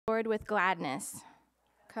Lord with gladness.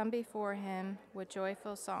 Come before him with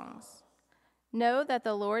joyful songs. Know that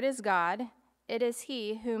the Lord is God. It is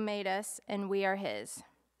he who made us, and we are his.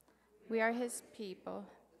 We are his people,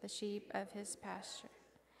 the sheep of his pasture.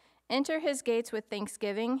 Enter his gates with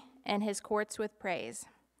thanksgiving and his courts with praise.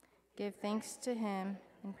 Give thanks to him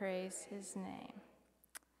and praise his name.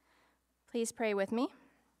 Please pray with me.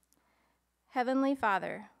 Heavenly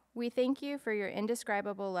Father, we thank you for your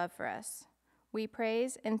indescribable love for us. We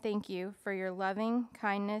praise and thank you for your loving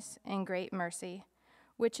kindness and great mercy,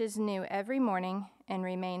 which is new every morning and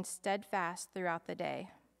remains steadfast throughout the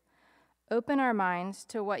day. Open our minds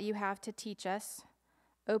to what you have to teach us.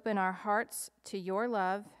 Open our hearts to your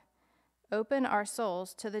love. Open our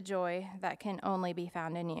souls to the joy that can only be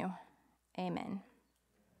found in you. Amen.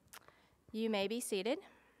 You may be seated.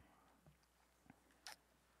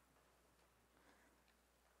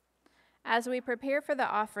 As we prepare for the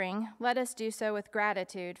offering, let us do so with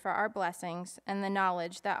gratitude for our blessings and the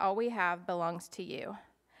knowledge that all we have belongs to you.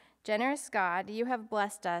 Generous God, you have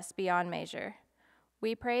blessed us beyond measure.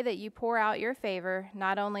 We pray that you pour out your favor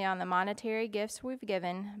not only on the monetary gifts we've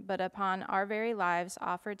given, but upon our very lives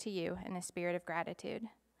offered to you in a spirit of gratitude.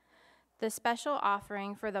 The special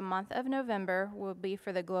offering for the month of November will be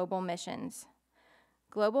for the global missions.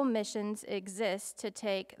 Global missions exist to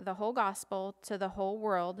take the whole gospel to the whole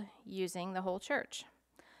world using the whole church.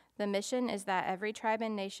 The mission is that every tribe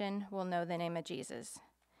and nation will know the name of Jesus.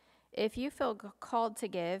 If you feel called to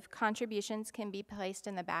give, contributions can be placed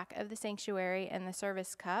in the back of the sanctuary in the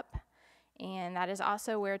service cup, and that is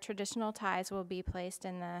also where traditional tithes will be placed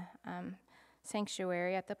in the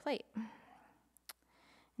sanctuary at the plate.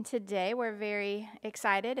 And today we're very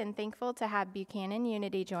excited and thankful to have Buchanan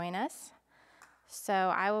Unity join us. So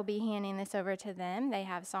I will be handing this over to them. They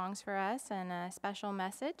have songs for us and a special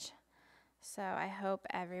message. So I hope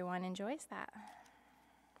everyone enjoys that.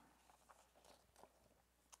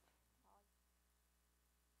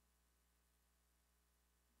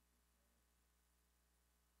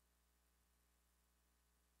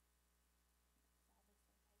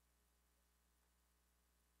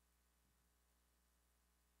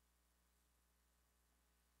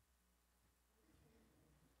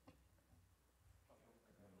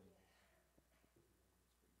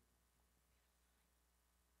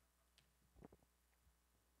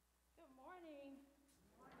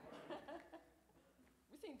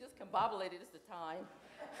 Discombobulated is the time.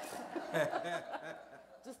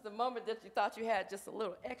 Just the moment that you thought you had just a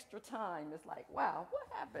little extra time, it's like, wow, what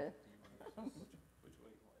happened?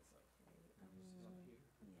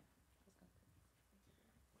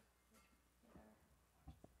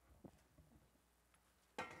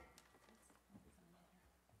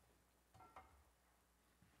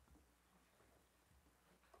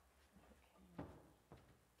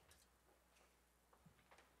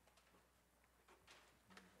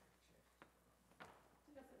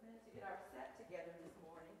 Which way you want to get our set together this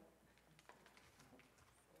morning.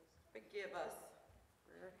 Forgive us.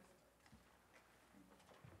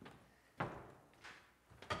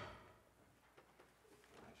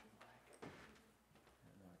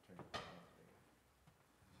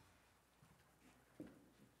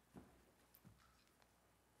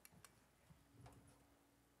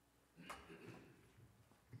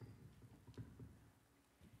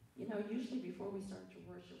 You know, usually before we start to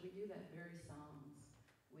worship, we do that very songs.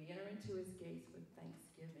 We enter into his gates with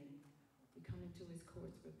thanksgiving. We come into his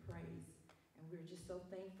courts with praise. And we're just so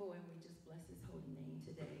thankful, and we just bless his holy name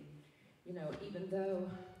today. You know, even though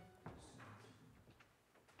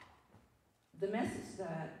the message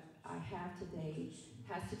that I have today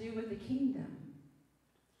has to do with the kingdom,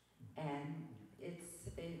 and it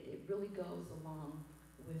really goes along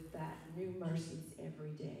with that new mercies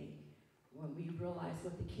every day. When we realize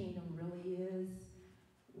what the kingdom really is,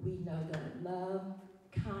 we know that love,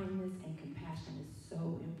 kindness, and compassion is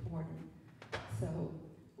so important. So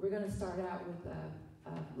we're going to start out with a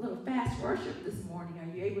little fast worship this morning. Are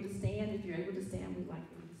you able to stand? If you're able to stand, we'd like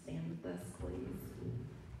for you to stand with us, please.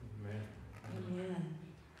 Amen. Amen.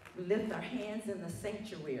 We lift our hands in the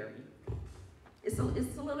sanctuary. It's a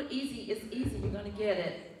little easy. It's easy. You're going to get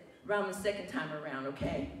it around the second time around,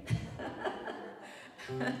 okay?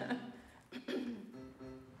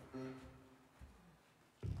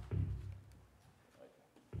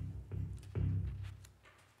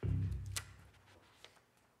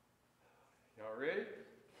 Y'all ready?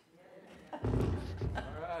 Yeah.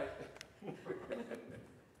 All right. We're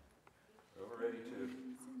ready too.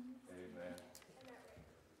 Amen.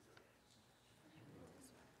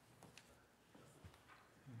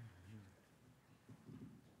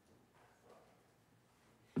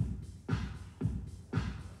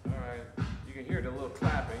 All right. You can hear the little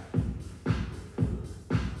clapping.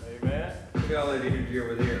 feel that energy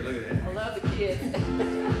over there. Look at that. I love the kids.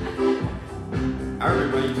 I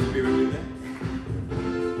remember I used to be able to do that.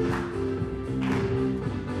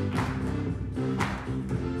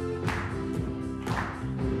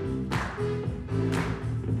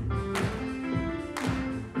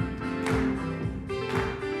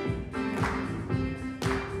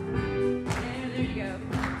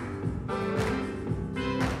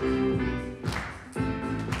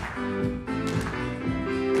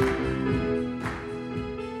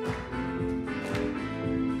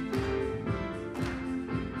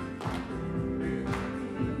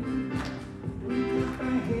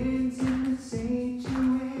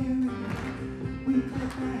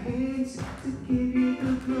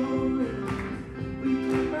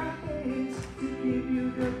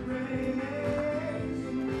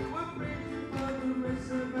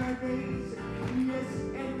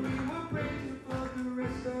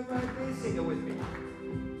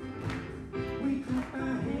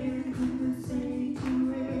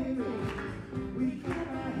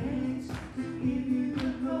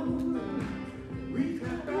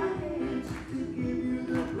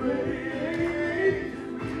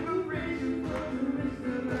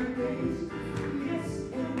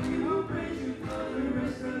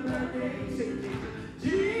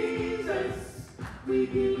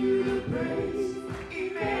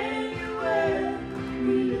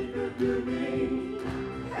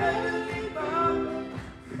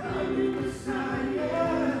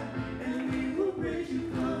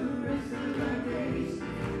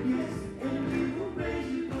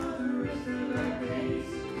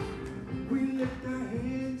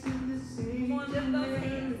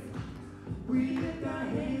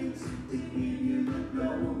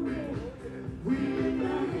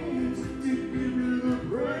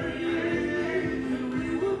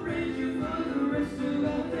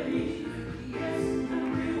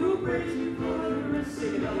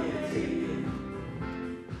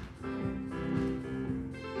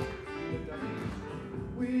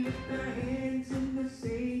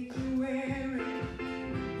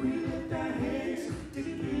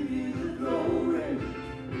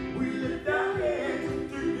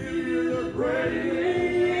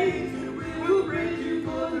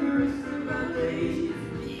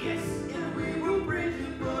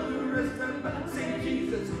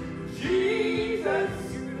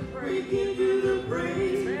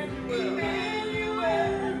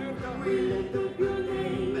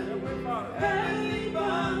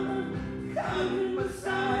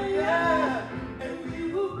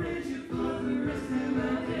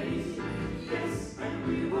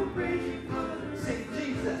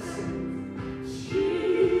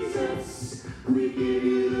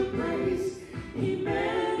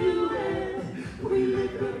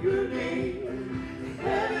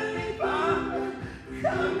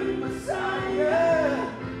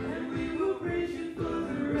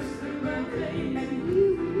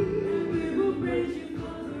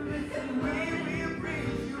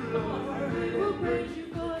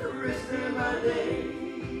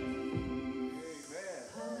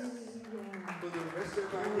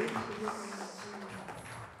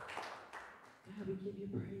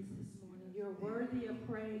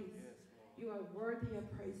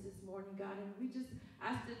 God, and we just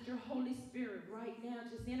ask that your Holy Spirit right now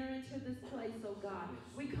just enter into this place, oh God.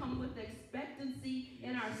 We come with expectancy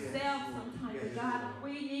in ourselves sometimes, but God,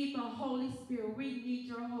 we need the Holy Spirit. We need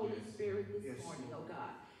your Holy Spirit this morning, oh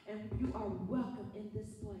God. And you are welcome in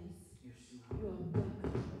this place. You are welcome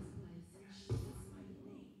in this place. In Jesus' mighty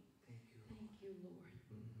name. Thank you, Lord.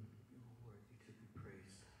 You're worthy to be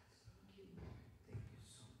praised. Thank you, Lord. Thank you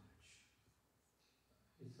so much.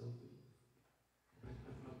 Hey, Sophie.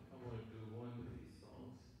 I want to do one of these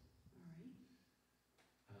songs.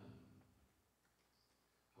 All right.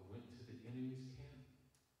 I went to the enemy's camp.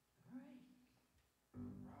 All right.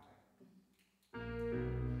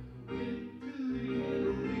 Went to the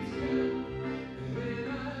enemy's camp, and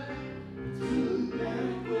I took back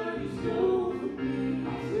what he stole from me.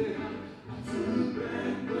 I said, I took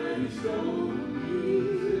back what he stole from me.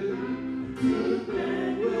 I took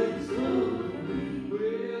back what he stole from me.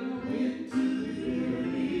 Well, I went to the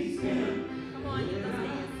enemy's camp. Come on, get those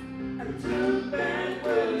hands. I took back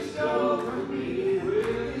what he stole from me.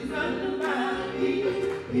 Well, he's under my feet.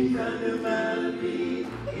 He's under my feet.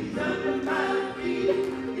 He's under my feet.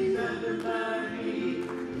 He's under my feet.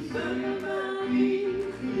 He's under my feet.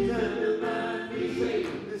 He's under my feet.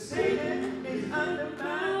 The Satan is under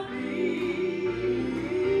my feet.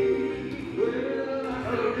 Well, I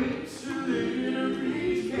went to the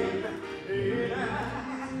enemy's camp, and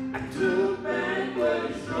I took back what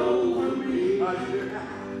he stole from me. I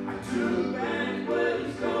took back what he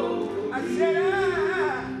stole from me. I said,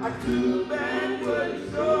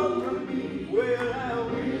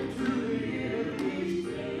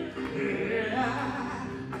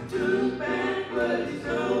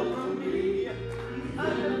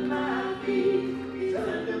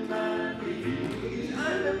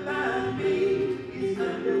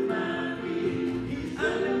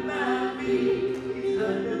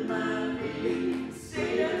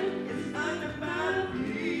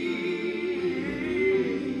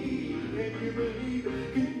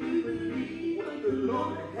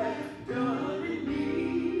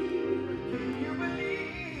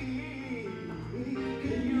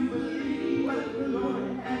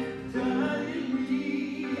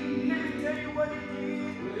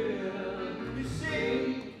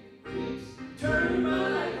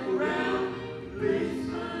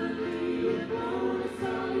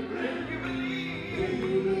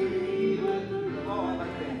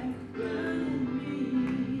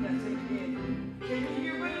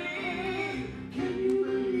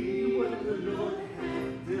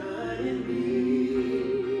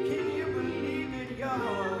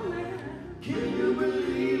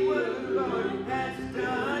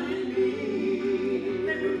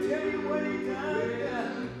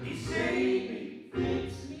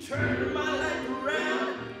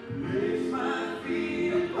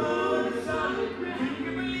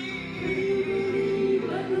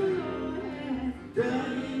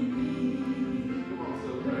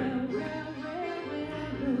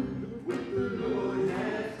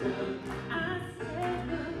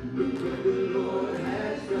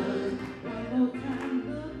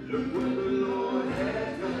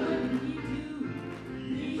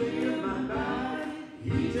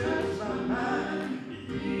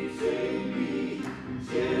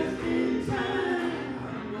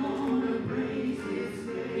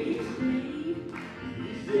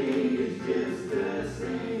 is just the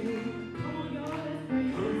same. Come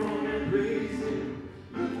on and praise Him.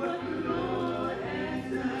 Look what the Lord has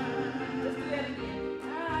done. Let's do that again. I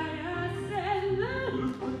said, look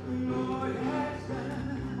what the Lord has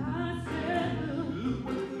done. I said, look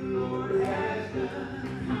what the Lord has done.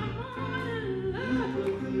 Come on and look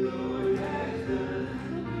what the Lord has done.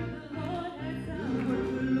 Look what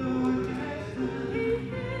the Lord has done.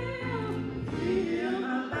 He healed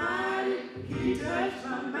my body. He touched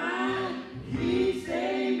my mind. He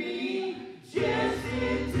saved me just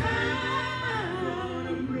in time. I'm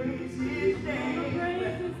gonna praise His name.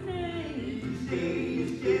 Each day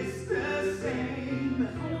is just the same.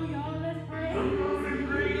 I'm gonna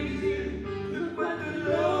praise Him. Look what the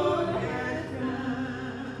Lord has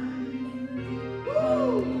done.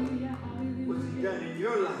 Woo! What's He done in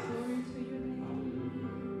your life?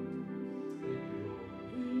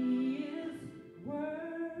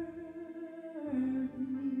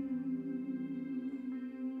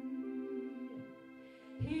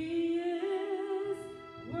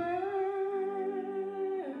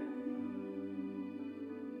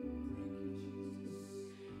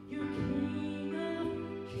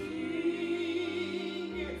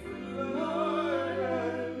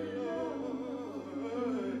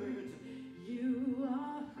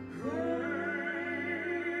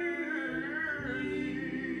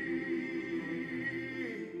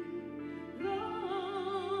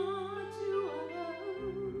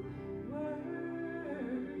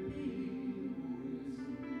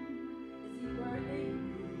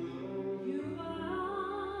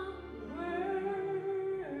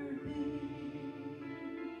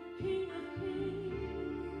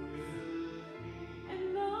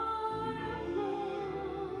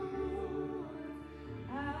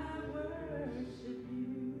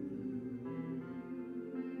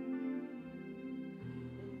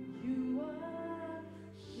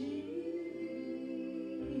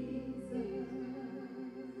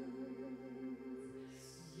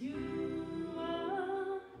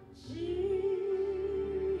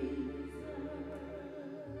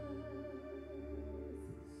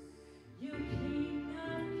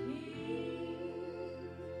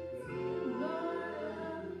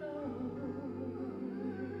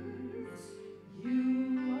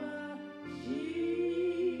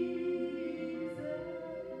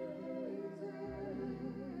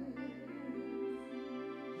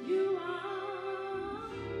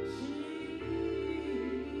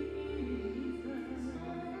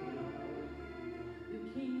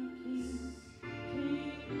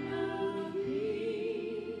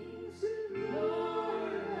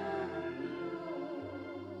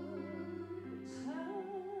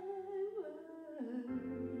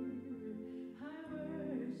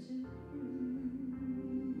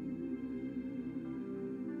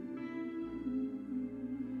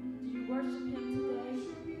 Worship Him today.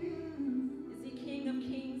 Is He King of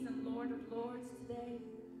Kings and Lord of Lords today?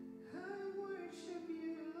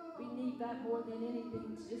 We need that more than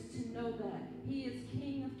anything, just to know that He is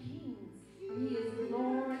King of Kings and He is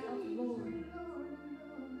Lord of Lords.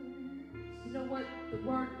 You know what the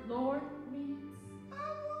word Lord means?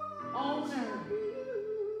 Owner.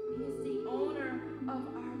 He is the owner of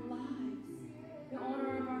our lives, the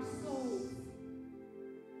owner of our souls.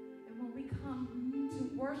 And when we come to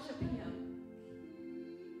worship Him,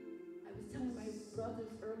 I was telling my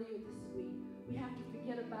brothers earlier this week, we have to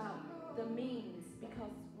forget about the means,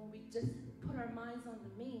 because when we just put our minds on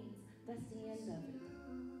the means, that's the end of it.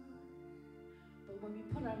 But when we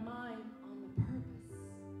put our mind on the purpose,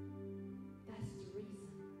 that's the reason.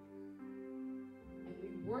 And we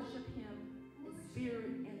worship Him in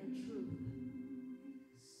spirit and in truth.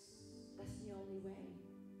 That's the only way.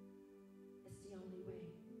 It's the only way.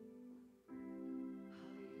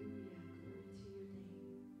 Hallelujah. Glory to your name.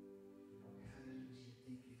 Hallelujah. Thank you,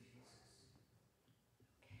 Jesus.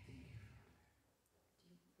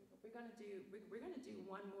 We're gonna do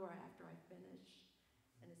one more after I finish,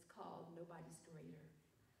 and it's called Nobody's Greater.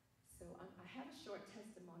 So I have a short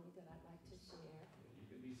testimony that I'd like to share. You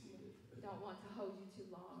can be seated. Don't want to hold you too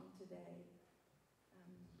long today.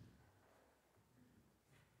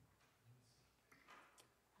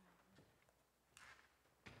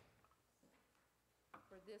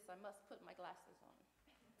 For this, I must put my glasses on.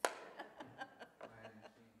 I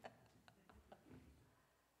understand.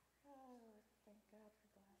 Oh, thank God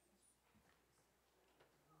for glasses.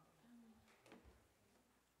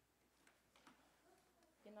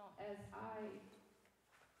 You know, as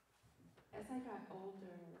I got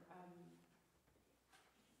older,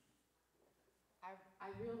 I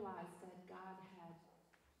realized that God had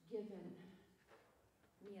given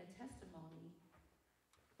me a testimony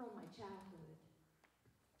from my childhood.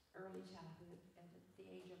 early childhood at the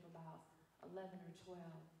age of about 11 or 12.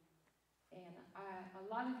 And a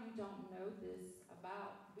lot of you don't know this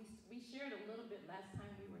about, we shared a little bit last time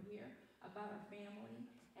we were here about our family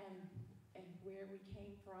and where we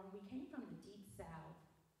came from. We came from the Deep South.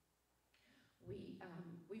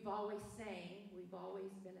 We've always sang. We've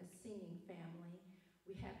always been a singing family.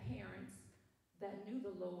 We had parents that knew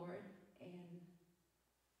the Lord and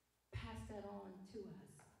passed that on to us.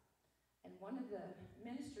 And one of the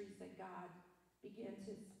ministries that God began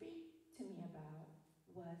to speak to me about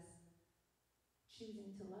was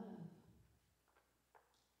choosing to love.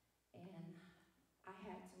 And I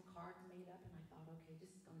had some cards made up, and I thought, okay,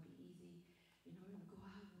 this is going to be easy. You know, we're going to go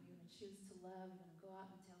out and we're going to choose to love. We're going to go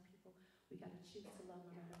out and tell people we got to choose to love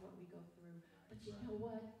no matter what we go through. But you know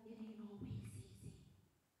what? It ain't always easy.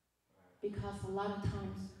 Because a lot of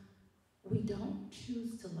times we don't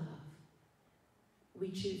choose to love. We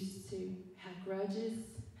choose to have grudges.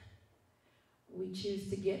 We choose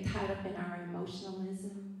to get tied up in our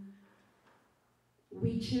emotionalism.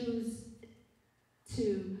 We choose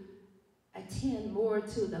to attend more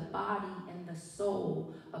to the body and the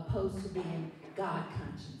soul opposed to being God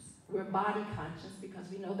conscious. We're body conscious because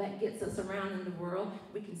we know that gets us around in the world.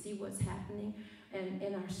 We can see what's happening. And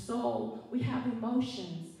in our soul, we have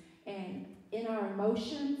emotions. And in our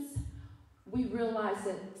emotions, we realize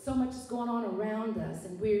that so much is going on around us,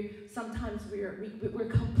 and sometimes we're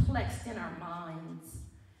complexed in our minds.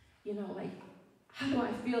 You know, like, how do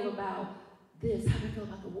I feel about this? How do I feel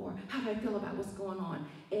about the war? How do I feel about what's going on?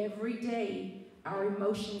 Every day, our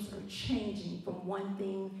emotions are changing from one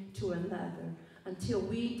thing to another until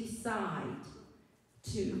we decide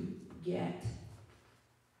to get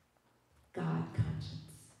God conscious.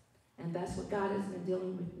 And that's what God has been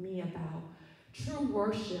dealing with me about. True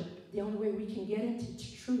worship, the only way we can get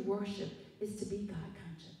into true worship is to be God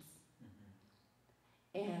conscious.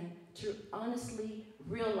 And to honestly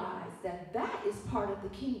realize that that is part of the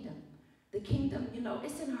kingdom. The kingdom, you know,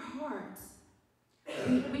 it's in our hearts.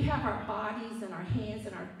 We have our bodies and our hands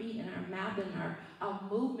and our feet and our mouth and our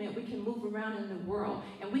movement. We can move around in the world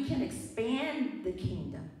and we can expand the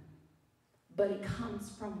kingdom. But it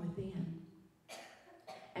comes from within.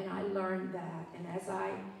 And I learned that. And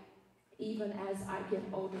even as I get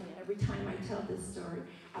older, and every time I tell this story,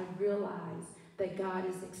 I realize that God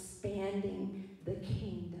is expanding the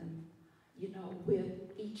kingdom, you know,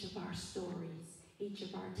 with each of our stories, each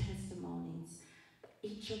of our testimonies,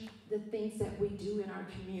 each of the things that we do in our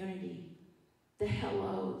community, the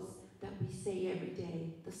hellos that we say every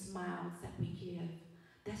day, the smiles that we give.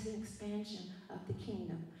 That's an expansion of the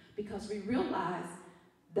kingdom, because we realize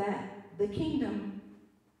that the kingdom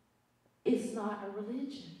is not a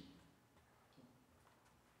religion.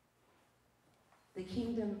 The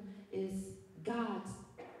kingdom is God's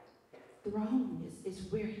throne, is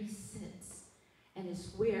where he sits, and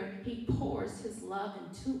is where he pours his love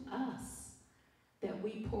into us, that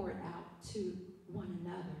we pour it out to one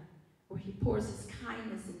another, where he pours his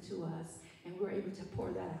kindness into us, and we're able to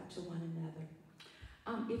pour that out to one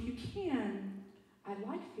another. If you can, I'd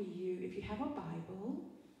like for you, if you have a Bible,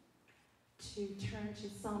 to turn to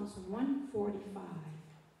Psalms 145.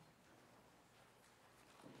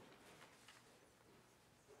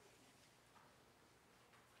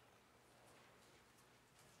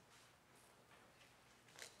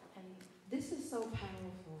 And this is so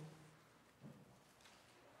powerful.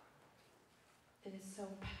 It is so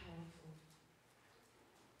powerful.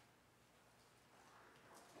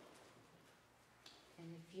 And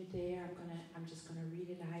if you're there, I'm just gonna read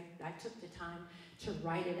it. I took the time to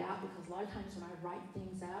write it out, because a lot of times when I write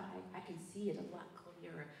things out, I can see it a lot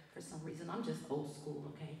clearer for some reason. I'm just old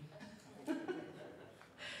school, okay?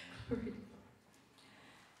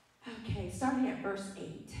 Okay, starting at verse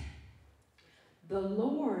 8. The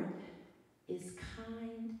Lord is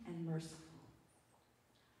kind and merciful,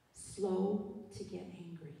 slow to get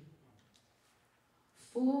angry,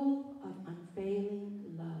 full of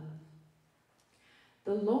unfailing love.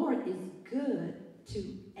 The Lord is good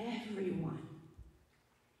to everyone.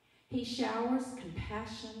 He showers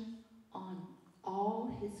compassion on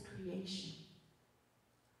all his creation.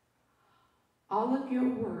 All of your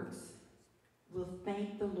works will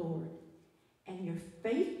thank the Lord, and your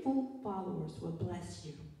faithful followers will bless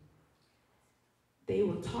you. They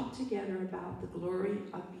will talk together about the glory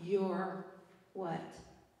of your what?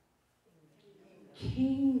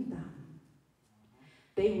 Kingdom.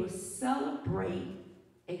 They will celebrate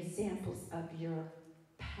examples of your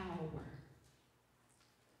power.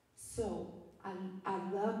 So I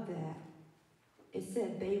love that. It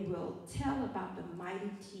said they will tell about the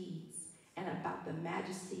mighty deeds and about the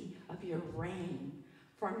majesty of your reign.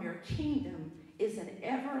 From your kingdom is an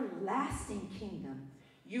everlasting kingdom.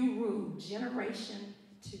 You rule generation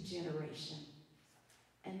to generation.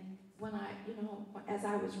 And when as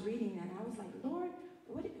I was reading that, I was like, Lord,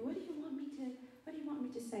 what do you want me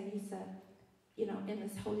to say? He said, and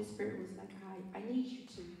this Holy Spirit was like, I need you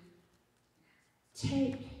to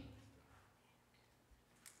take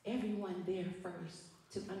everyone there first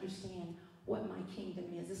to understand what my kingdom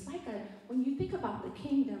is. It's like when you think about the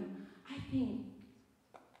kingdom, I think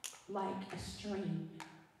like a stream.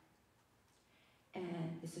 And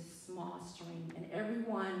it's a small stream, and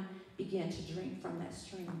everyone began to drink from that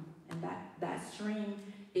stream. And that stream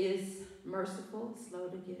is merciful, slow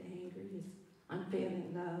to get angry, is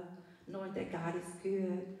unfailing love, knowing that God is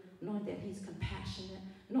good, knowing that he's compassionate,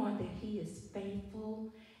 knowing that he is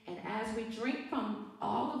faithful. And as we drink from,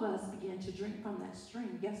 all of us begin to drink from that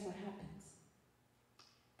stream, guess what happens?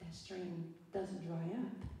 That stream doesn't dry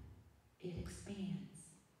up. It expands.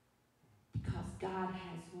 Because God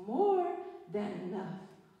has more than enough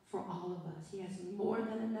for all of us. He has more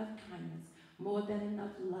than enough kindness, more than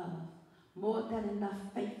enough love, more than enough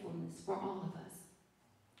faithfulness for all of us.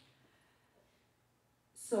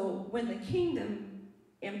 So when the kingdom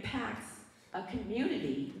impacts a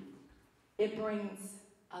community, it brings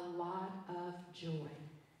a lot of joy.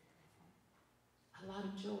 A lot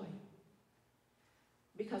of joy.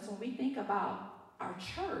 Because when we think about our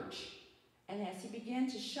church, and as he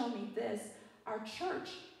began to show me this, our church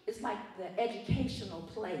is like the educational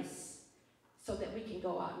place so that we can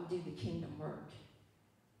go out and do the kingdom work.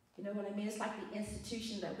 You know what I mean? It's like the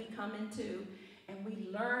institution that we come into and we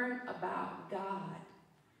learn about God.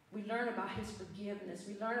 We learn about his forgiveness.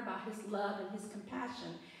 We learn about his love and his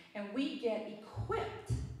compassion. And we get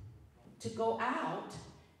equipped to go out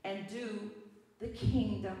and do the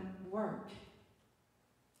kingdom work.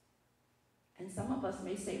 And some of us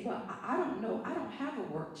may say, well, I don't know. I don't have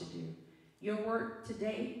a work to do. Your work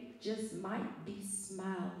today just might be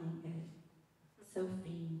smiling at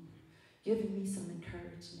Sophine, giving me some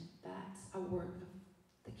encouragement. That's a work of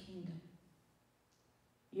the kingdom.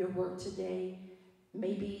 Your work today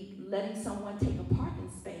may be letting someone take a parking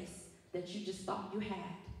space that you just thought you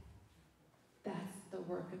had. That's the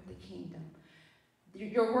work of the kingdom.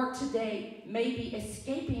 Your work today may be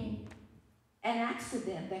escaping an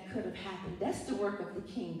accident that could have happened. That's the work of the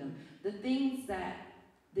kingdom. The things that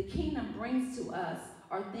the kingdom brings to us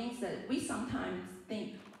are things that we sometimes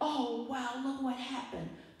think, oh, wow, look what happened.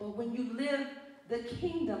 But when you live the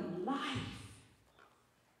kingdom life,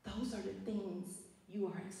 those are the things you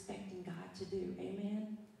are expecting God to do.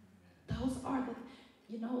 Amen? Those are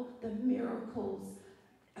the miracles,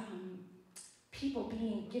 people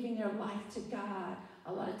giving their life to God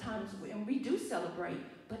a lot of times, and we do celebrate,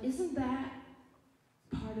 but isn't that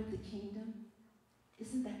part of the kingdom?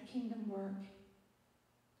 Isn't that kingdom work?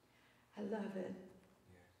 I love it.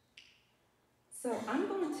 So I'm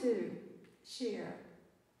going to share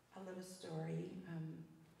a little story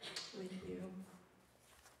with you.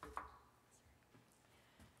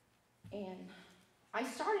 And I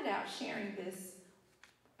started out sharing this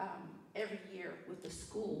every year with the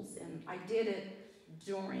schools, and I did it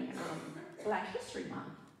during Black History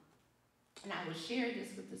Month. And I would share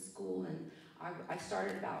this with the school, and I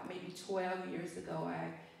started about maybe 12 years ago.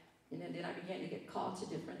 Then I began to get called to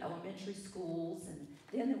different elementary schools, and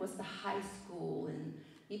then there was the high school, and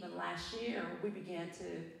even last year we began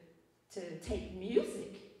to take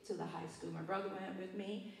music to the high school. My brother went with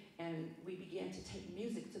me, and we began to take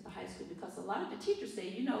music to the high school because a lot of the teachers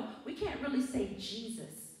say, we can't really say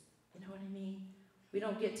Jesus. You know what I mean? We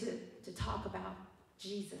don't get to talk about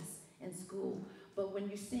Jesus in school. But when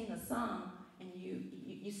you sing a song and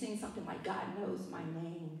you sing something like, God knows my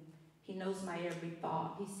name, he knows my every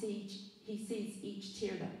thought, he sees each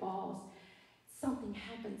tear that falls, something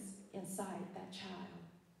happens inside that child.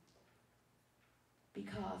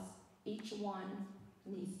 Because each one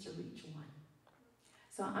needs to reach one.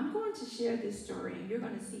 So I'm going to share this story, and you're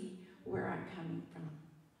going to see where I'm coming from.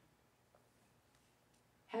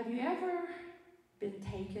 Have you ever been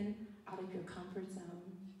taken out of your comfort zone?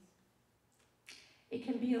 It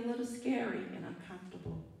can be a little scary and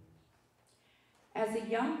uncomfortable. As a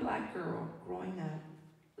young Black girl growing up,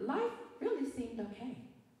 life really seemed okay.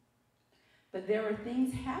 But there were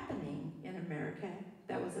things happening in America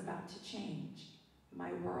that was about to change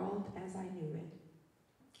my world as I knew it.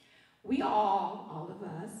 We all of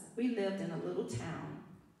us, we lived in a little town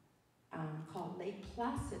called Lake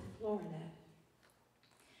Placid, Florida.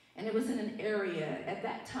 And it was in an area, at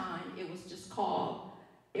that time, it was called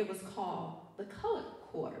the Colored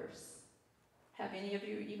Quarters. Have any of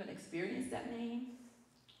you even experienced that name?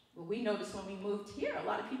 Well, we noticed when we moved here, a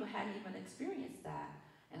lot of people hadn't even experienced that.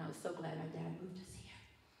 And I was so glad my dad moved us here.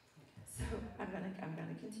 So I'm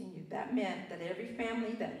gonna continue. That meant that every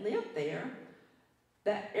family that lived there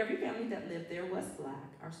was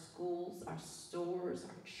black. Our schools, our stores,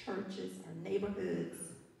 our churches, our neighborhoods,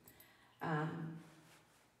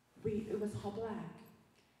 it was all black.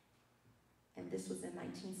 And this was in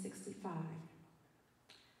 1965.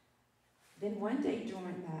 Then one day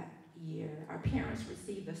during that year, our parents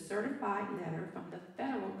received a certified letter from the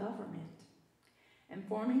federal government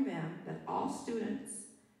informing them that all students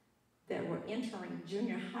that were entering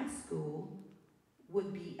junior high school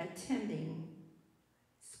would be attending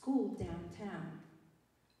school downtown.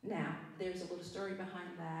 Now, there's a little story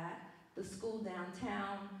behind that. The school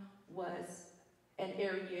downtown was an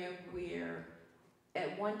area where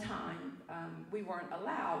at one time we weren't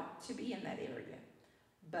allowed to be in that area.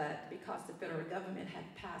 But because the federal government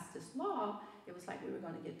had passed this law, it was like we were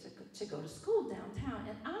going to get to go to school downtown.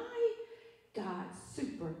 And I got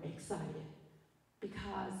super excited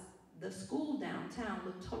because the school downtown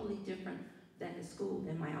looked totally different than the school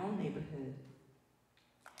in my own neighborhood.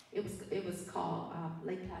 It was called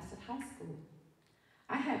Lake Placid High School.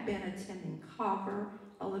 I had been attending Carver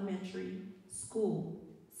Elementary School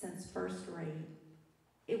since first grade.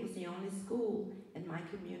 It was the only school in my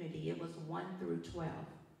community. It was 1 through 12.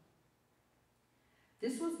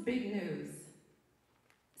 This was big news.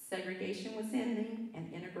 Segregation was ending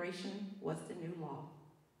and integration was the new law.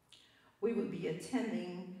 We would be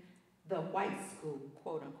attending the white school,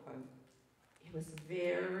 quote unquote. It was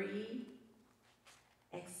very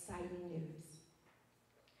exciting news.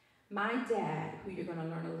 My dad, who you're going to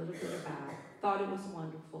learn a little bit about, thought it was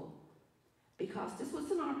wonderful because this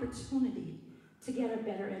was an opportunity to get a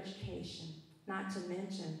better education, not to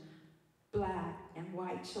mention black and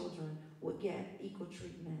white children would get equal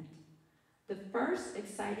treatment. The first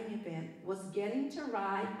exciting event was getting to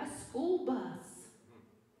ride a school bus.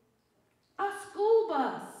 A school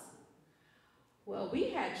bus. Well, we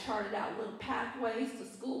had charted out little pathways to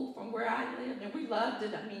school from where I lived, and we loved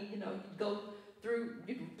it. I mean, you go through,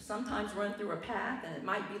 you can sometimes run through a path, and it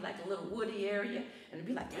might be like a little woody area, and it'd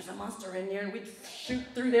be like, there's a monster in there, and we'd shoot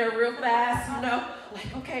through there real fast,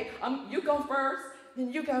 like, okay, you go first,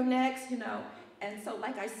 then you go next, And so,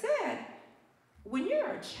 like I said, when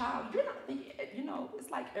you're a child, you're not thinking, it's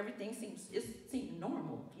like everything seems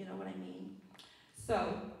normal, you know what I mean?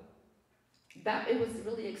 So, it was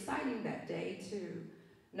really exciting that day to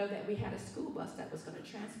know that we had a school bus that was going to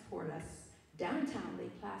transport us downtown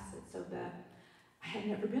Lake Placid, so that I had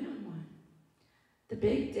never been on one. The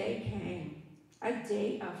big day came, a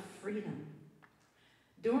day of freedom.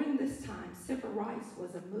 During this time, civil rights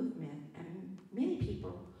was a movement, and many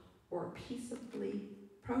people were peaceably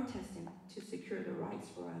protesting to secure the rights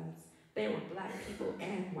for us. They were black people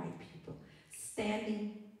and white people,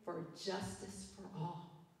 standing for justice for all.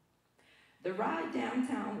 The ride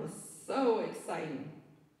downtown was so exciting.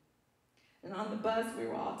 And on the bus, we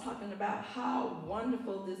were all talking about how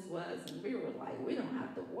wonderful this was. And we were like, we don't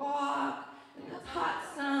have to walk in the hot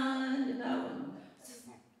sun, and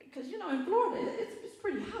because, in Florida, it's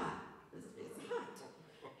pretty hot. It's hot,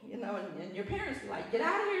 and your parents were like, get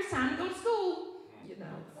out of here, it's time to go to school, you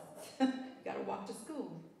got to walk to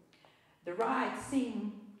school. The ride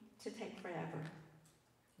seemed to take forever.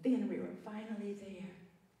 Then we were finally there.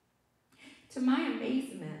 To my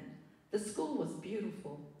amazement, the school was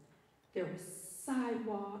beautiful. There were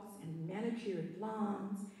sidewalks and manicured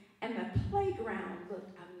lawns, and the playground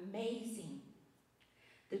looked amazing.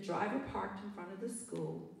 The driver parked in front of the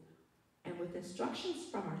school, and with instructions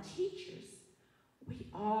from our teachers, we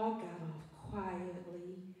all got off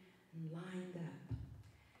quietly and lined up.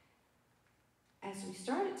 As we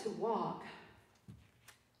started to walk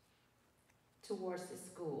towards the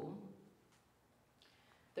school,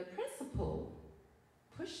 the principal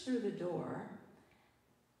pushed through the door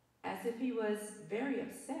as if he was very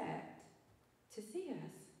upset to see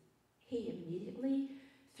us. He immediately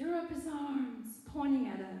threw up his arms, pointing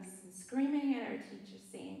at us and screaming at our teachers,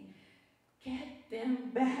 saying, get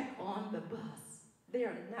them back on the bus. They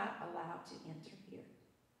are not allowed to enter here.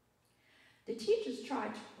 The teachers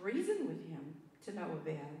tried to reason with him to no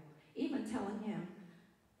avail, even telling him,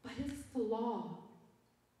 but it's the law.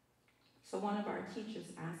 So one of our teachers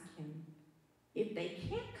asked him, if they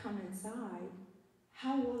can't come inside,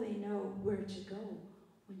 how will they know where to go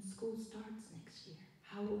when school starts next year?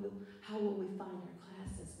 How will we find our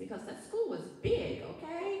classes? Because that school was big,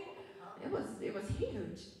 okay? It was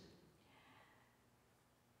huge.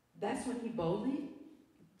 That's when he boldly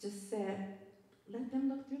just said, let them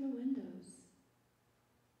look through the windows.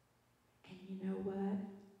 And you know what?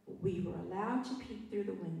 We were allowed to peek through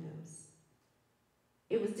the windows.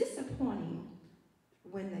 It was disappointing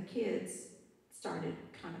when the kids started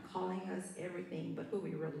kind of calling us everything but who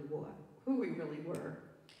we really were.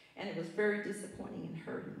 And it was very disappointing and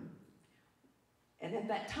hurting. And at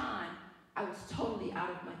that time, I was totally out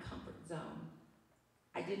of my comfort zone.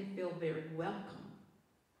 I didn't feel very welcome.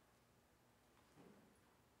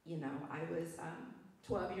 You know, I was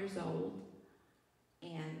 12 years old,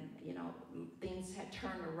 and, you know, things had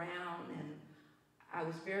turned around, and I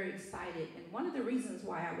was very excited. And one of the reasons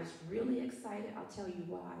why I was really excited, I'll tell you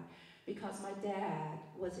why, because my dad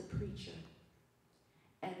was a preacher.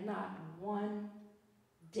 And not one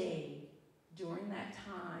day during that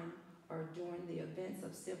time or during the events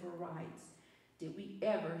of civil rights did we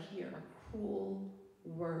ever hear a cruel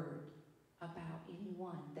word about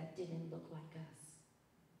anyone that didn't look like us.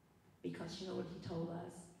 Because you know what he told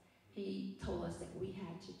us? He told us that we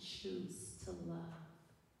had to choose to love.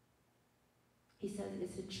 He said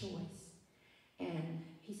it's a choice. And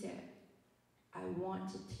he said, I want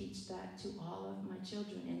to teach that to all of my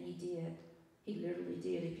children. And he did. He literally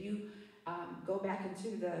did. If you go back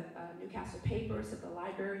into the Newcastle papers at the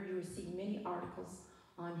library, you will see many articles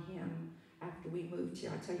on him after we moved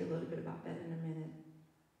here. I'll tell you a little bit about that in a minute.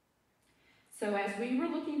 So as we were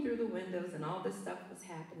looking through the windows and all this stuff was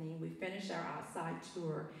happening, we finished our outside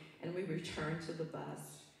tour and we returned to the bus.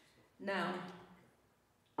 Now,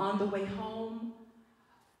 on the way home,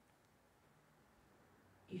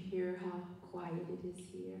 you hear how quiet it is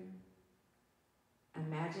here.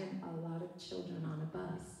 Imagine a lot of children on a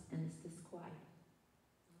bus and it's this quiet.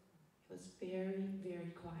 It was very,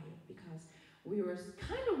 very quiet because we were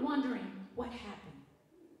kind of wondering what happened.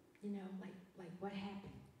 You know, like what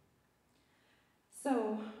happened?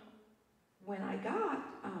 So when I got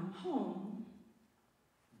home,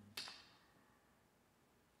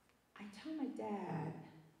 I told my dad,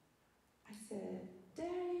 I said,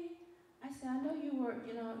 Daddy, I said, I know you were,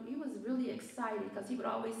 you know, he was really excited because he would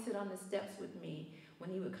always sit on the steps with me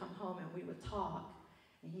when he would come home and we would talk.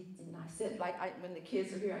 And I said, when the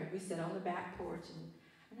kids are here, we sit on the back porch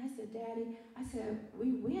and I said, Daddy, I said,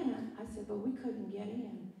 we win. I said, but we couldn't get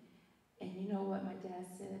in. And you know what my dad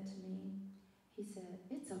said to me? He said,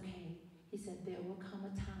 it's okay. He said, there will come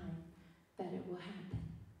a time that it will happen.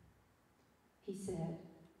 He said,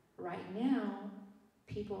 right now,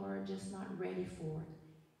 people are just not ready for it.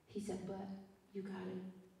 He said, but you gotta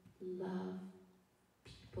love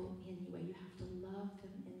people anyway. You have to love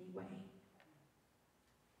them anyway.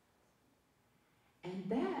 And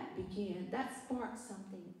that sparked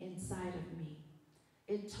something inside of me.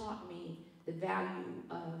 It taught me the value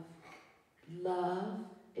of love.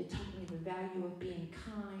 It taught me the value of being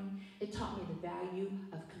kind. It taught me the value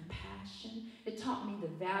of compassion. It taught me the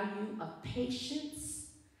value of patience.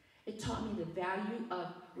 It taught me the value of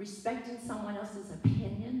respecting someone else's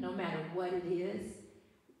opinion, no matter what it is.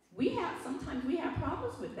 Sometimes we have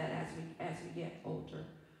problems with that as we get older,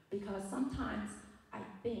 because sometimes I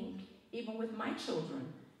think, even with my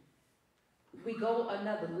children, we go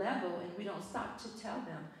another level and we don't stop to tell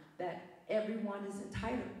them that everyone is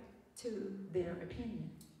entitled to their opinion.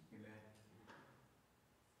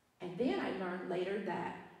 And then I learned later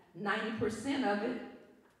that 90% of it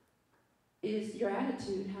is your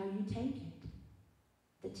attitude, how you take it.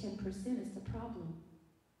 The 10% is the problem.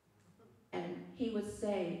 And he would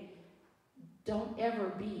say, don't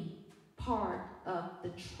ever be part of the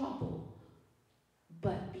trouble,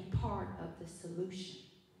 but be part of the solution.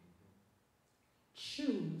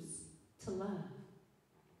 Choose to love.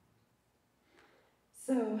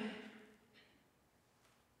 So,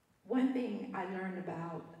 one thing I learned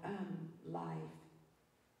about life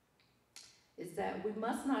is that we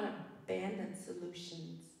must not abandon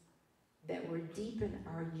solutions that will deepen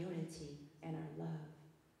our unity and our love.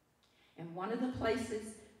 And one of the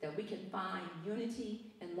places that we can find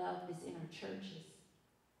unity and love is in our churches.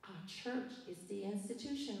 Our church is the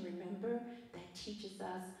institution, remember, that teaches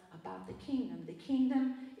us about the kingdom. The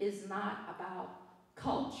kingdom is not about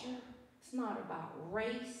culture. It's not about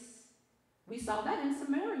race. We saw that in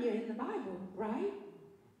Samaria in the Bible, right?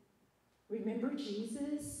 Remember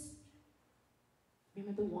Jesus?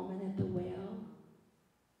 Remember the woman at the well?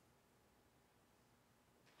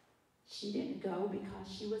 She didn't go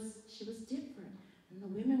because she was different. And the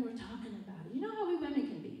women were talking about it. You know how we women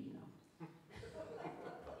can be, you know.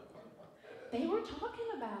 They were talking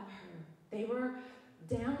about her. They were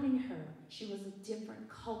downing her. She was a different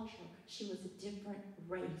culture. She was a different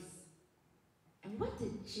race. And what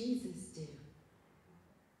did Jesus do?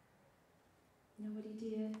 You know what he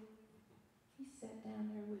did? He sat down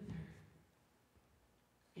there with her.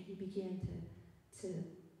 And he began to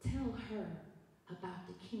tell her about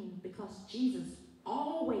the kingdom, because Jesus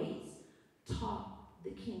always taught the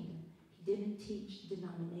kingdom. didn't teach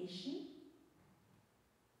denomination.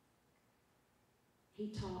 He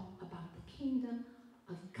taught about the kingdom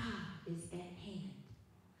of God is at hand.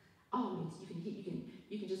 Always,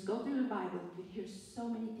 you can just go through the Bible, you can hear so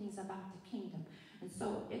many things about the kingdom. And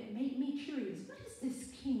so it made me curious, what is this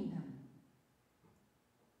kingdom?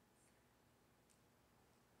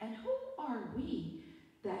 And who are we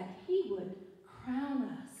that he would crown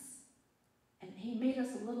us? And he made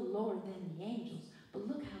us a little lower than the angels, but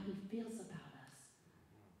look how he feels about us.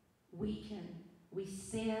 We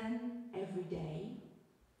sin every day.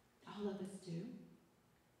 All of us do.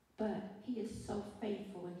 But he is so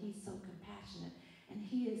faithful and he's so compassionate and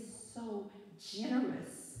he is so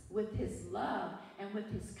generous with his love and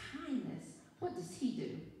with his kindness. What does he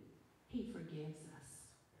do? He forgives us.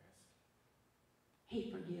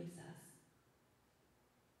 He forgives us.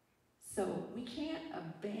 So we can't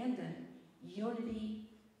abandon unity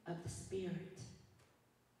of the Spirit.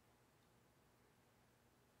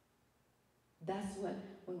 That's what,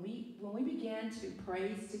 when we began to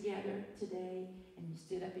praise together today, and you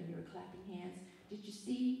stood up and you were clapping hands, did you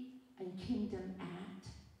see a kingdom act?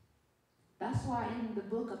 That's why in the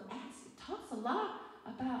book of Acts, it talks a lot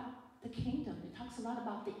about the kingdom. It talks a lot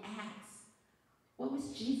about the acts. What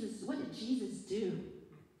did Jesus do?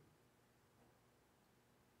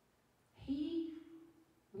 He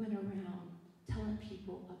went around telling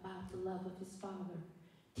people about the love of his Father,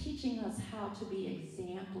 teaching us how to be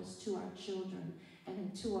examples to our children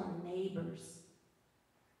and to our neighbors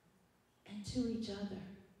and to each other,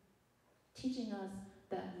 teaching us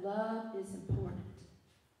that love is important,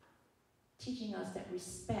 teaching us that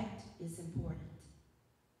respect is important.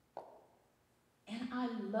 And I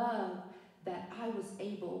love that I was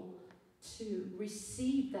able to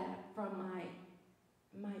receive that from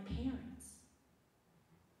my parents.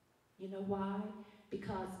 You know why?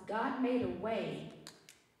 Because God made a way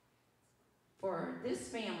for this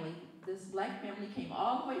family. This black family came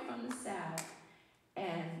all the way from the South,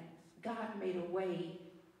 and God made a way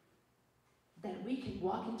that we can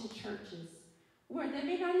walk into churches where there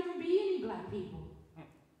may not even be any black people.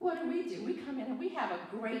 What do? We come in and we have a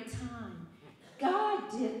great time. God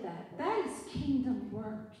did that. That is kingdom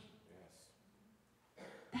work. Yes.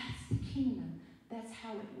 That's the kingdom. That's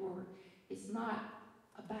how it works. It's not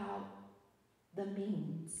about the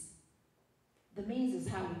means. The means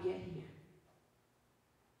is how we get here.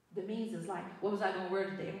 The means is like, what was I going to wear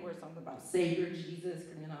today? I'm going to wear something about Savior Jesus,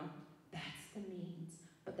 you know. That's the means.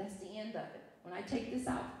 But that's the end of it. When I take this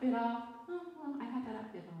outfit off, oh, well, I have that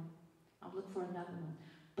outfit on. I'll look for another one.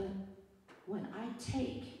 But when I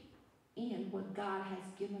take in what God has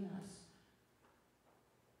given us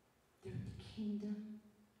through the kingdom,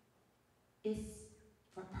 it's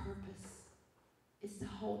for purpose. It's the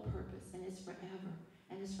whole purpose, and it's forever.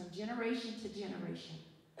 And it's from generation to generation.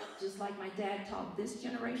 Just like my dad taught this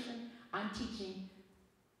generation, I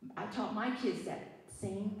taught my kids that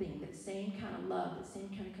same thing, that same kind of love, that same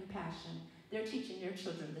kind of compassion. They're teaching their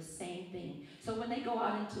children the same thing. So when they go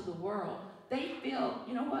out into the world, they feel,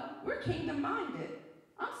 you know what, we're kingdom minded.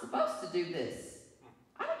 I'm supposed to do this.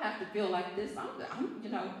 I don't have to feel like this.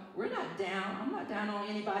 We're not down. I'm not down on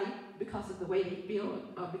anybody because of the way they feel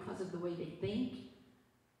or because of the way they think.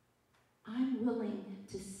 I'm willing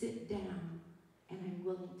to sit down, and I'm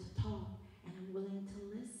willing to talk, and I'm willing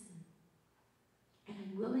to listen. And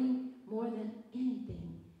I'm willing, more than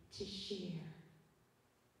anything, to share.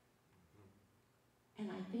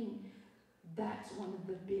 And I think that's one of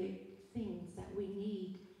the big things that we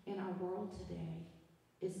need in our world today,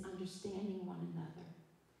 is understanding one another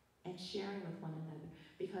and sharing with one another.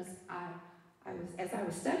 Because as I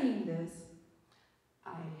was studying this,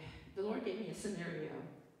 the Lord gave me a scenario.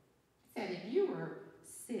 He said, if you were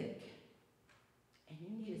sick and you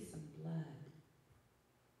needed some blood,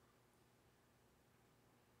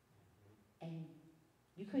 and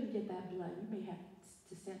you couldn't get that blood, you may have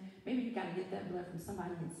to send, maybe you got to get that blood from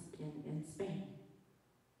somebody in Spain.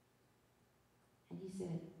 And he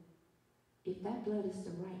said, if that blood is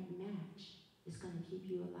the right match, it's going to keep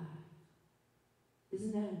you alive.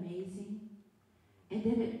 Isn't that amazing? And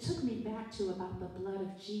then it took me back to about the blood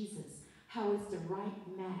of Jesus, how it's the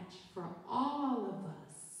right match for all of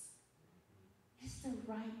us. It's the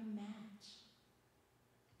right match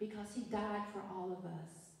because he died for all of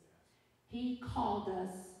us. He called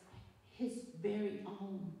us his very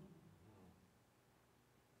own.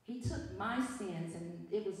 He took my sins and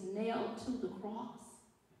it was nailed to the cross.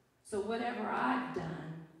 So whatever I've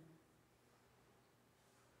done,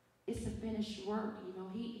 it's a finished work. You know,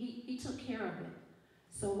 he took care of it.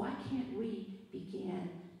 So why can't we begin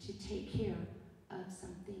to take care of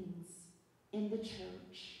some things in the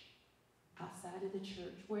church, outside of the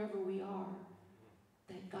church, wherever we are,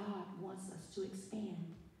 that God wants us to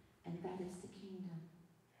expand, and that is the kingdom.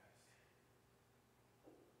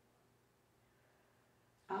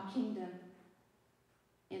 Our kingdom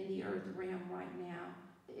in the earth realm right now,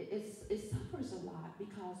 it suffers a lot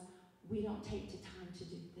because we don't take the time to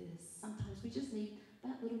do this. Sometimes we just need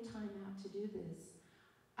that little time out to do this.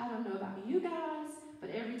 I don't know about you guys, but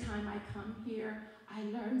every time I come here, I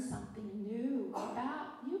learn something new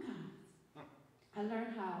about you guys. I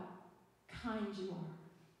learn how kind you are,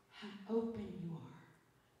 how open you are,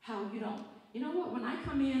 how you don't, you know what, when I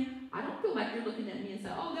come in, I don't feel like you're looking at me and say,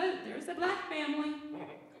 oh, there's the black family.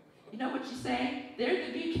 You know what you say? They're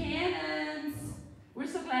the Buchanons. We're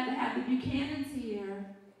so glad to have the Buchanons here,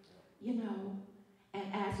 you know. And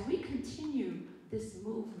as we continue this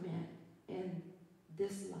movement in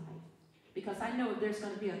this life, because I know there's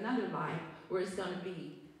going to be another life where it's going to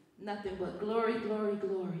be nothing but glory, glory,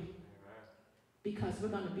 glory. Because we're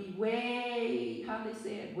going to be way, how they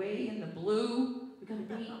say it, way in the blue. We're going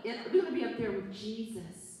to be up there with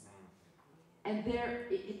Jesus. And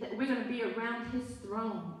we're going to be around his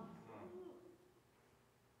throne.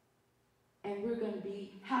 And we're going to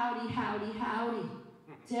be howdy, howdy, howdy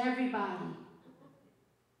to everybody.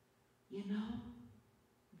 You know?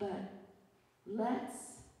 But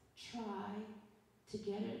let's try to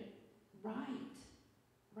get it right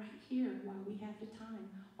here while we have the time.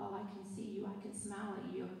 While I can see you, I can smile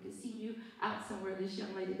at you, I can see you out somewhere, this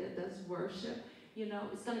young lady that does worship. You know,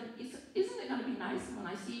 isn't it going to be nice when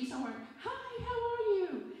I see you somewhere? Hi, how are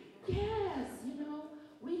you? Yes, you know,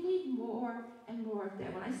 we need more and more of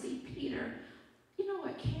that. When I see Peter, you know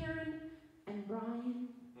what, Karen and Brian,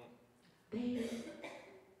 they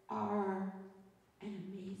are an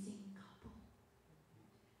amazing couple.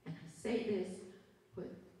 And I say this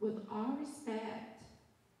with all respect,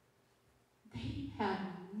 they have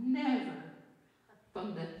never,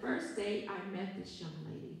 from the first day I met this young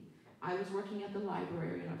lady, I was working at the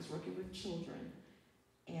library and I was working with children.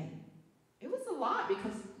 And it was a lot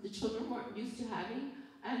because the children weren't used to having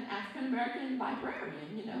an African-American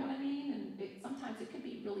librarian, you know what I mean? And sometimes it could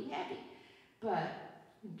be really heavy. But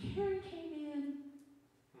when Karen came in,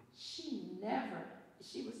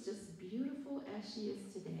 she was just beautiful as she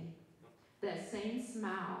is today. That same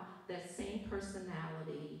smile, that same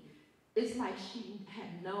personality. It's like she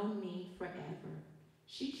had known me forever.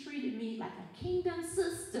 She treated me like a kingdom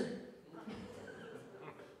sister.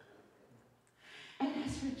 And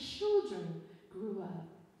as her children grew up,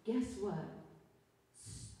 guess what?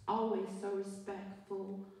 Always so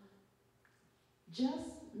respectful. Just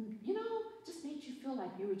made you feel like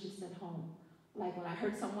you were just at home. Like when I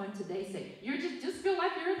heard someone today say, just feel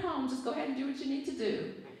like you're at home, just go ahead and do what you need to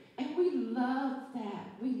do. And we love that.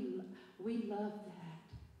 We love that.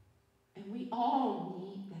 And we all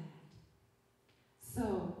need that.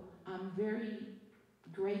 So I'm very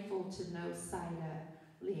grateful to know Saida,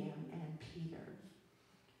 Liam, and Peter,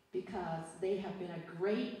 because they have been a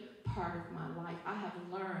great part of my life. I have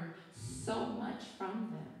learned so much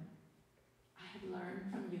from them. I have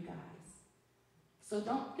learned from you guys. So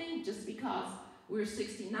don't think just because we're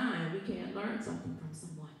 69, we can't learn something from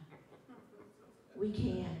someone. We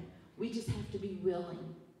can. We just have to be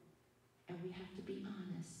willing. And we have to be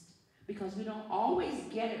honest. Because we don't always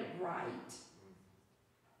get it right.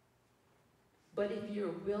 But if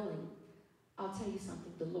you're willing, I'll tell you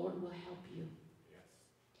something, the Lord will help you. Yes.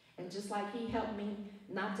 And just like he helped me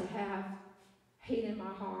not to have hate in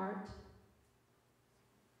my heart,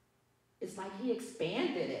 it's like he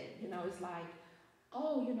expanded it. You know, it's like,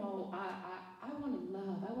 oh, you know, I want to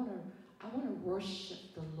love. I want to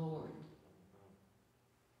worship the Lord.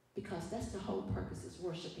 Because that's the whole purpose, is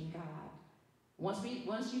worshiping God. Once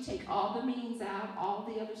you take all the means out, all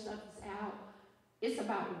the other stuff is out, it's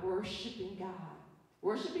about worshiping God.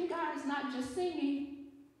 Worshiping God is not just singing.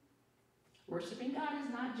 Worshiping God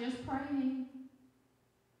is not just praying.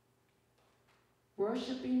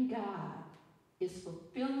 Worshiping God is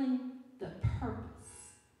fulfilling the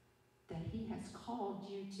purpose that he has called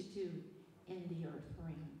you to do in the earth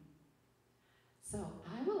realm. So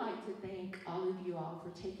I would like to thank all of you all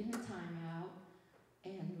for taking the time out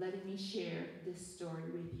and letting me share this story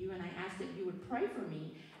with you. And I ask that you would pray for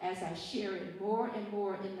me as I share it more and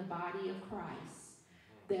more in the body of Christ,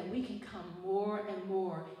 that we can come more and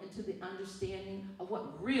more into the understanding of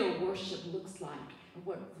what real worship looks like and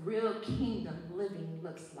what real kingdom living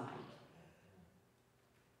looks like.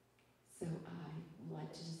 So I would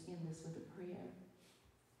like to just end this with a prayer.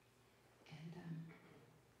 And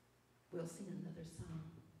we'll sing another song.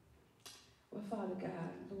 Well, Father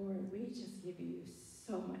God, Lord, we just give you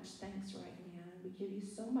so much thanks right now. We give you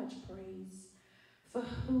so much praise for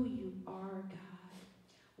who you are, God.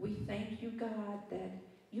 We thank you, God, that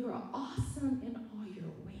you are awesome in all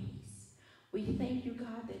your ways. We thank you,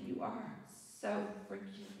 God, that you are so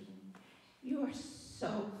forgiving. You are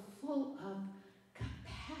so full of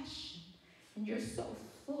compassion, and you're so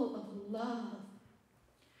full of love.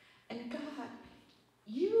 And God,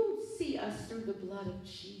 you see us through the blood of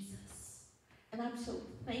Jesus. And I'm so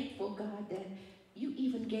thankful, God, that you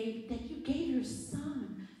gave your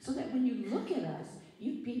son so that when you look at us,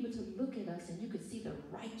 you'd be able to look at us and you could see the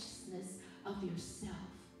righteousness of yourself.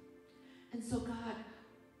 And so, God,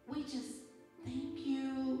 we just thank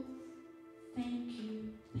you, thank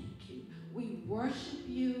you, thank you. We worship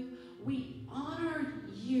you. We honor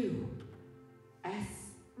you as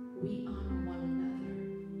we honor one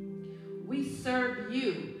another. We serve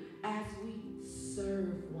you as we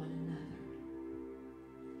serve one another.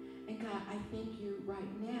 And God, I thank you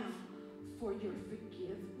right now for your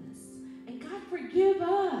forgiveness. And God, forgive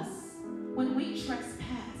us when we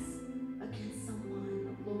trespass against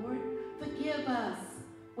someone, Lord. Forgive us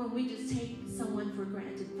when we just take someone for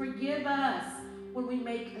granted. Forgive us when we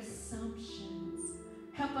make assumptions.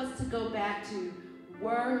 Help us to go back to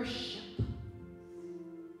worship.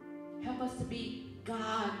 Help us to be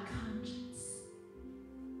God conscious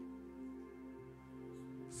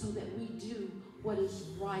so that we do what is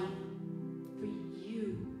right for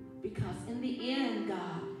you. Because in the end,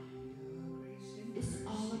 God, it's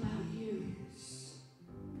all about you.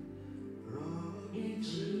 In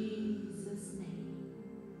Jesus' name,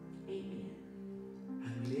 amen.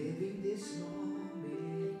 I'm living this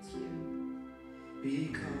moment here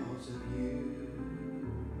because of you.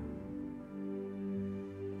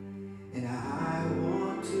 And I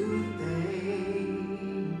want to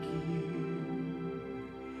thank you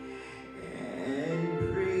and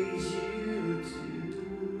praise you too.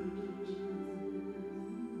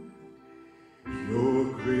 Your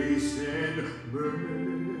grace and mercy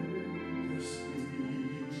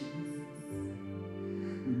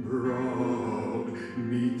brought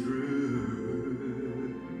me through.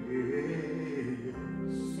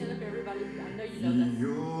 Yes. Stand up, everybody. I know you know that.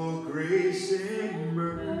 Your grace and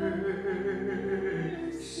mercy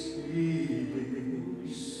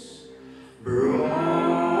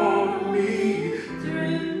brought me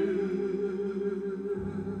through.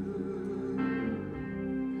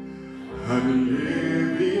 I'm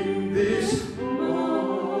living this moment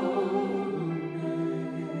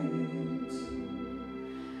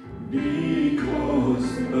because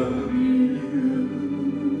of you.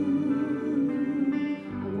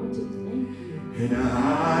 I want to thank you. And I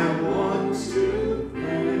want to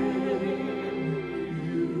thank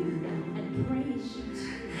you And praise you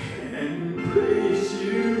too. and praise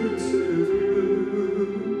you too.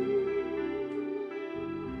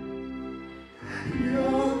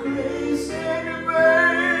 Your grace and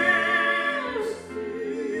mercy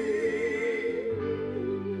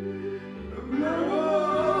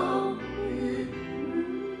brought me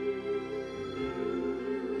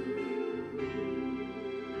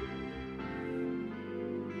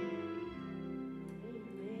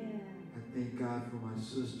Amen. I thank God for my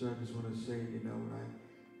sister. I just want to say, you know, when I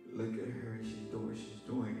look at her and she's doing what she's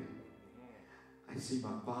doing, I see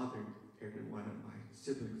my father, every one of my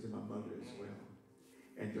siblings, and my mother as well.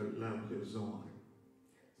 And your love lives on.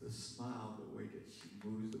 The smile, the way that she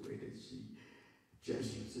moves, the way that she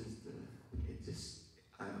gestures,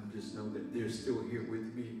 I just know that they're still here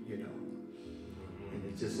with me, you know. And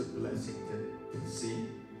it's just a blessing to see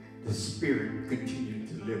the Spirit continue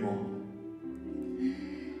to live on.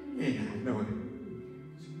 And I know that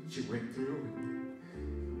she went through,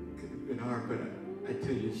 it could have been hard, but I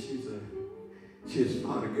tell you, she has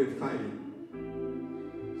fought a good fight.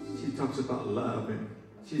 She talks about love, and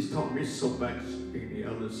she's taught me so much, being the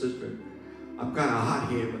elder sister. I'm kind of a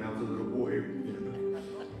hothead when I was a little boy, you know.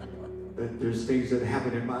 But there's things that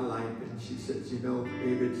happen in my life, and she says, you know,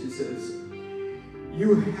 David, she says,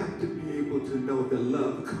 you have to be able to know that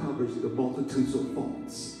love covers the multitudes of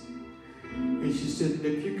faults. And she said,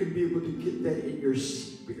 if you can be able to get that in your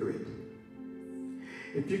spirit,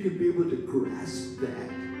 if you can be able to grasp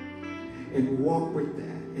that and walk with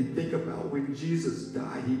that and think about when Jesus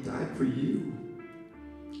died, he died for you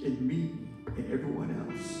and me and everyone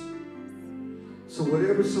else. So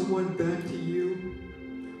whatever someone done to you,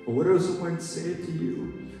 or whatever someone said to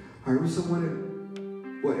you, or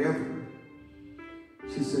someone, whatever,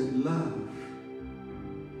 she said, love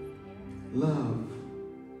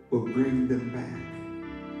will bring them back.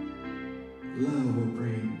 Love will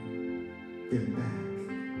bring them back.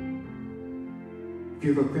 If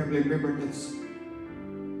you have a family member that's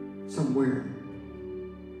somewhere,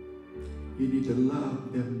 you need to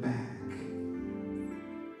love them back.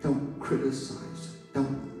 criticize them.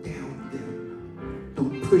 Don't doubt them.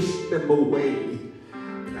 Don't push them away.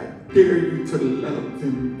 I dare you to love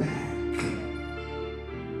them back.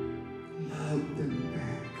 Love them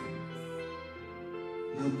back.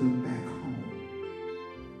 Love them back home.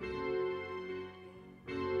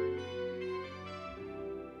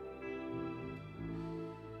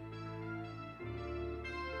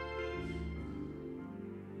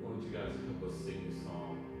 Why don't you guys help us sing this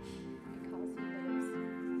song? Because he lives.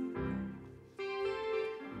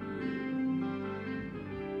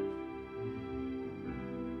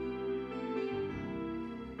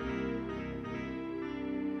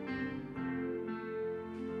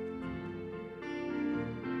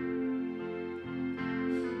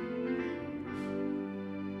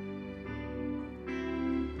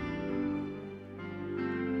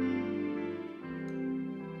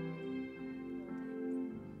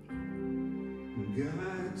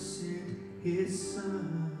 God sent his son.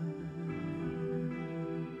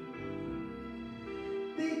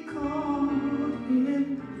 They called him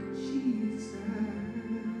Jesus.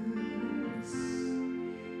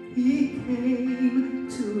 He came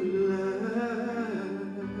to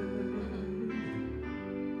love,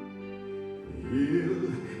 heal,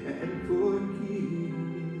 and forgive.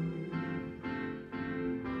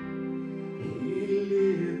 He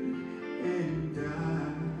lived and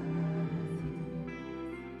died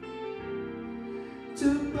to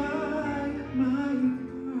buy my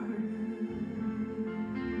pardon.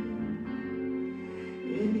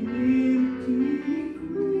 An empty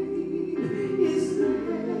grave is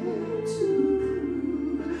there to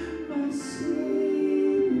prove my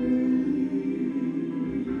Savior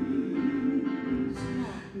lives.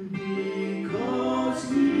 Because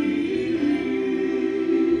he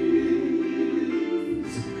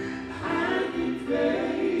lives, I can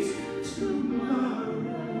face tomorrow.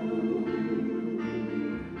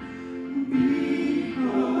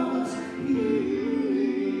 Because he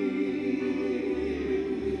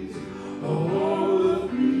lives, all of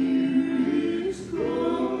me is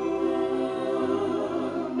gone.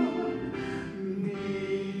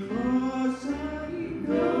 Because I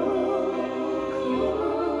know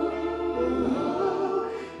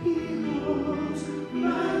he holds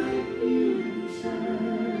my future,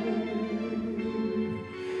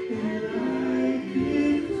 and life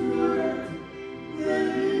is worth the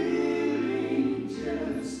living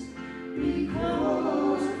just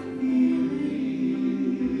because he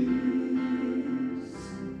lives.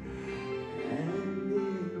 And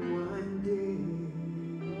then one day,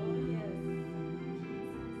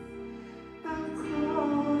 I'll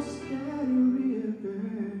cross that river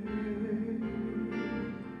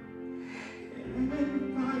and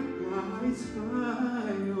fight my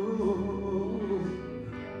trial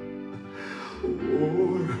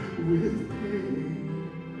war with pain.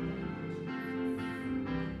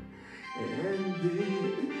 And then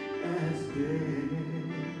as death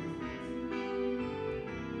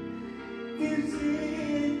gives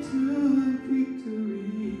into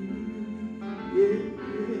victory,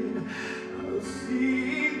 yeah, I'll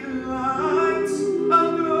see the lights of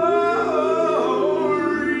glory,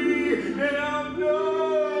 and I'll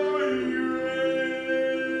know he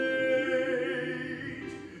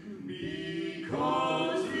reigns.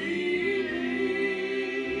 Because he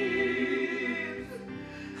lives,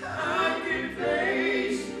 I can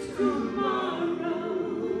face tomorrow.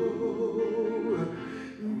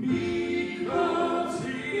 Because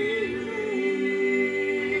he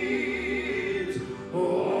lives,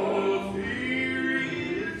 all fear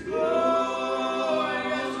is gone.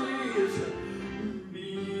 Yes, it is.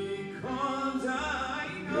 Because I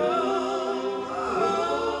know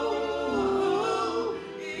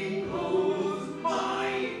he holds my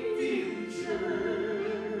future.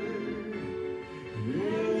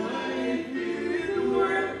 Your life is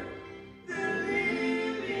worth the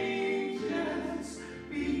living just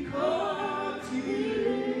because he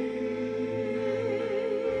lives.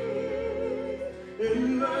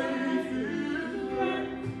 And life is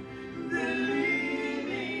worth the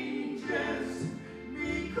living just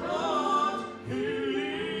because he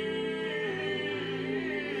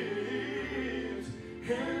lives.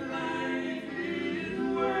 And life is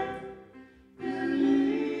worth the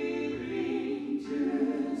living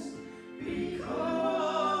just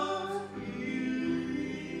because he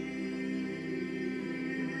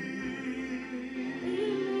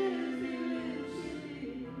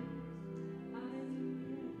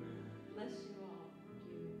Bless you all.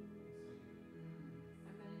 Thank you.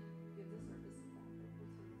 I'm going to give the service back over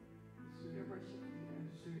to your worship leader.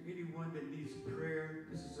 Is there anyone that needs prayer?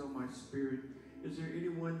 This is on my spirit. Is there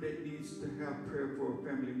anyone that needs to have prayer for a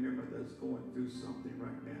family member that's going through something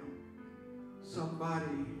right now?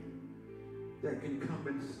 somebody that can come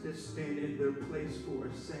and just stand in their place for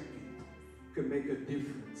a second could make a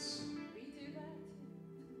difference. We do that.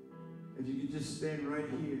 If you could just stand right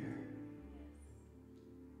here.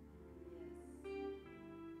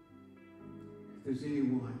 If there's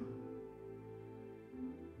anyone.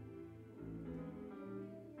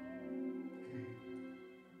 Okay.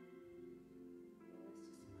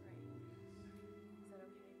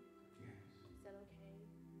 Let's just pray. Is that okay?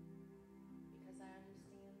 Yes. Is that okay? Because I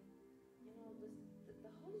understand, you know,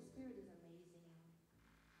 the Holy Spirit is amazing.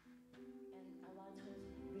 And a lot of times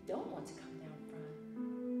we don't want to come down front.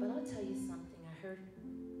 But I'll tell you something. I heard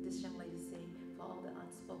this young lady say, for all the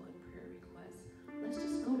unspoken prayer requests, let's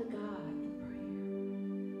just go to God in prayer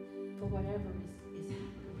for whatever is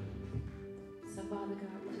happening. So, Father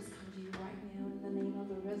God, we just come to you right now in the name of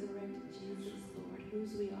the resurrected Jesus, Lord,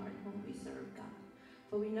 whose we are and whom we serve, God.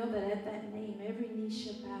 For we know that at that name, every knee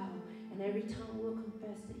shall bow and every tongue will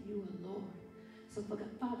confess that you are Lord. So,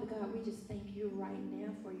 Father God, we just thank you right now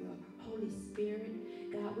for your Holy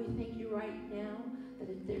Spirit. God, we thank you right now that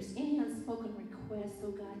if there's any unspoken requests,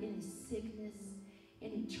 oh God, any sickness,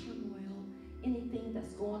 any turmoil, anything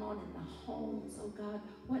that's going on in the homes, oh God,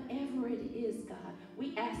 whatever it is, God,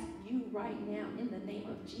 we ask you right now in the name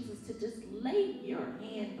of Jesus to just lay your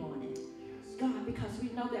hand on it, God, because we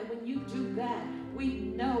know that when you do that, we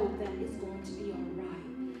know that it's going to be all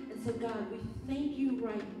right. And so, God, we thank you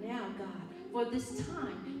right now, God, for this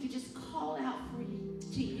time to just call out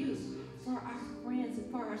to you for our friends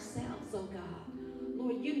and for ourselves, oh God.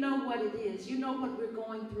 Lord, you know what it is. You know what we're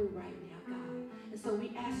going through right now, God. And so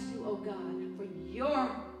we ask you, oh God, for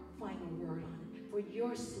your final word on it, for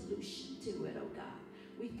your solution to it, oh God.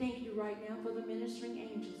 We thank you right now for the ministering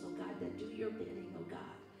angels, oh God, that do your bidding, oh God.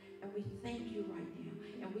 And we thank you right now.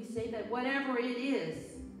 And we say that whatever it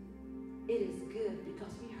is good,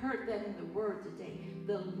 because we heard that in the word today.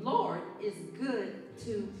 The Lord is good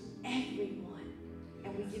to everyone.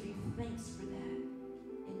 And we give you thanks for that.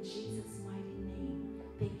 In Jesus' mighty name,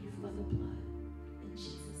 thank you for the blood. In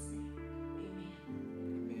Jesus' name,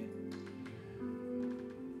 amen.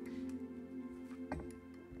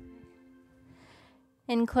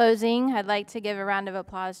 In closing, I'd like to give a round of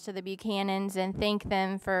applause to the Buchanons and thank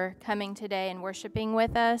them for coming today and worshiping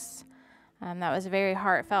with us. That was a very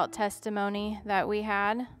heartfelt testimony that we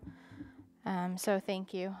had. So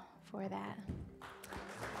thank you for that.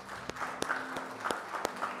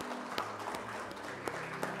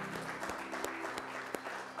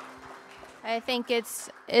 I think it's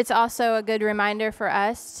also a good reminder for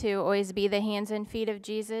us to always be the hands and feet of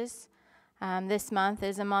Jesus. This month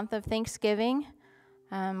is a month of Thanksgiving.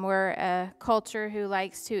 We're a culture who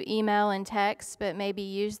likes to email and text, but maybe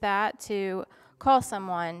use that to call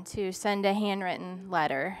someone, to send a handwritten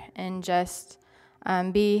letter, and just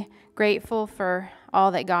be grateful for all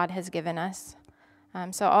that God has given us.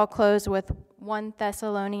 So I'll close with 1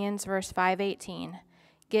 Thessalonians verse 5:18.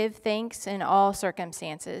 Give thanks in all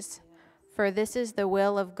circumstances, for this is the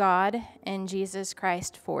will of God in Jesus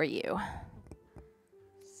Christ for you.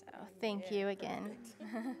 So thank you again.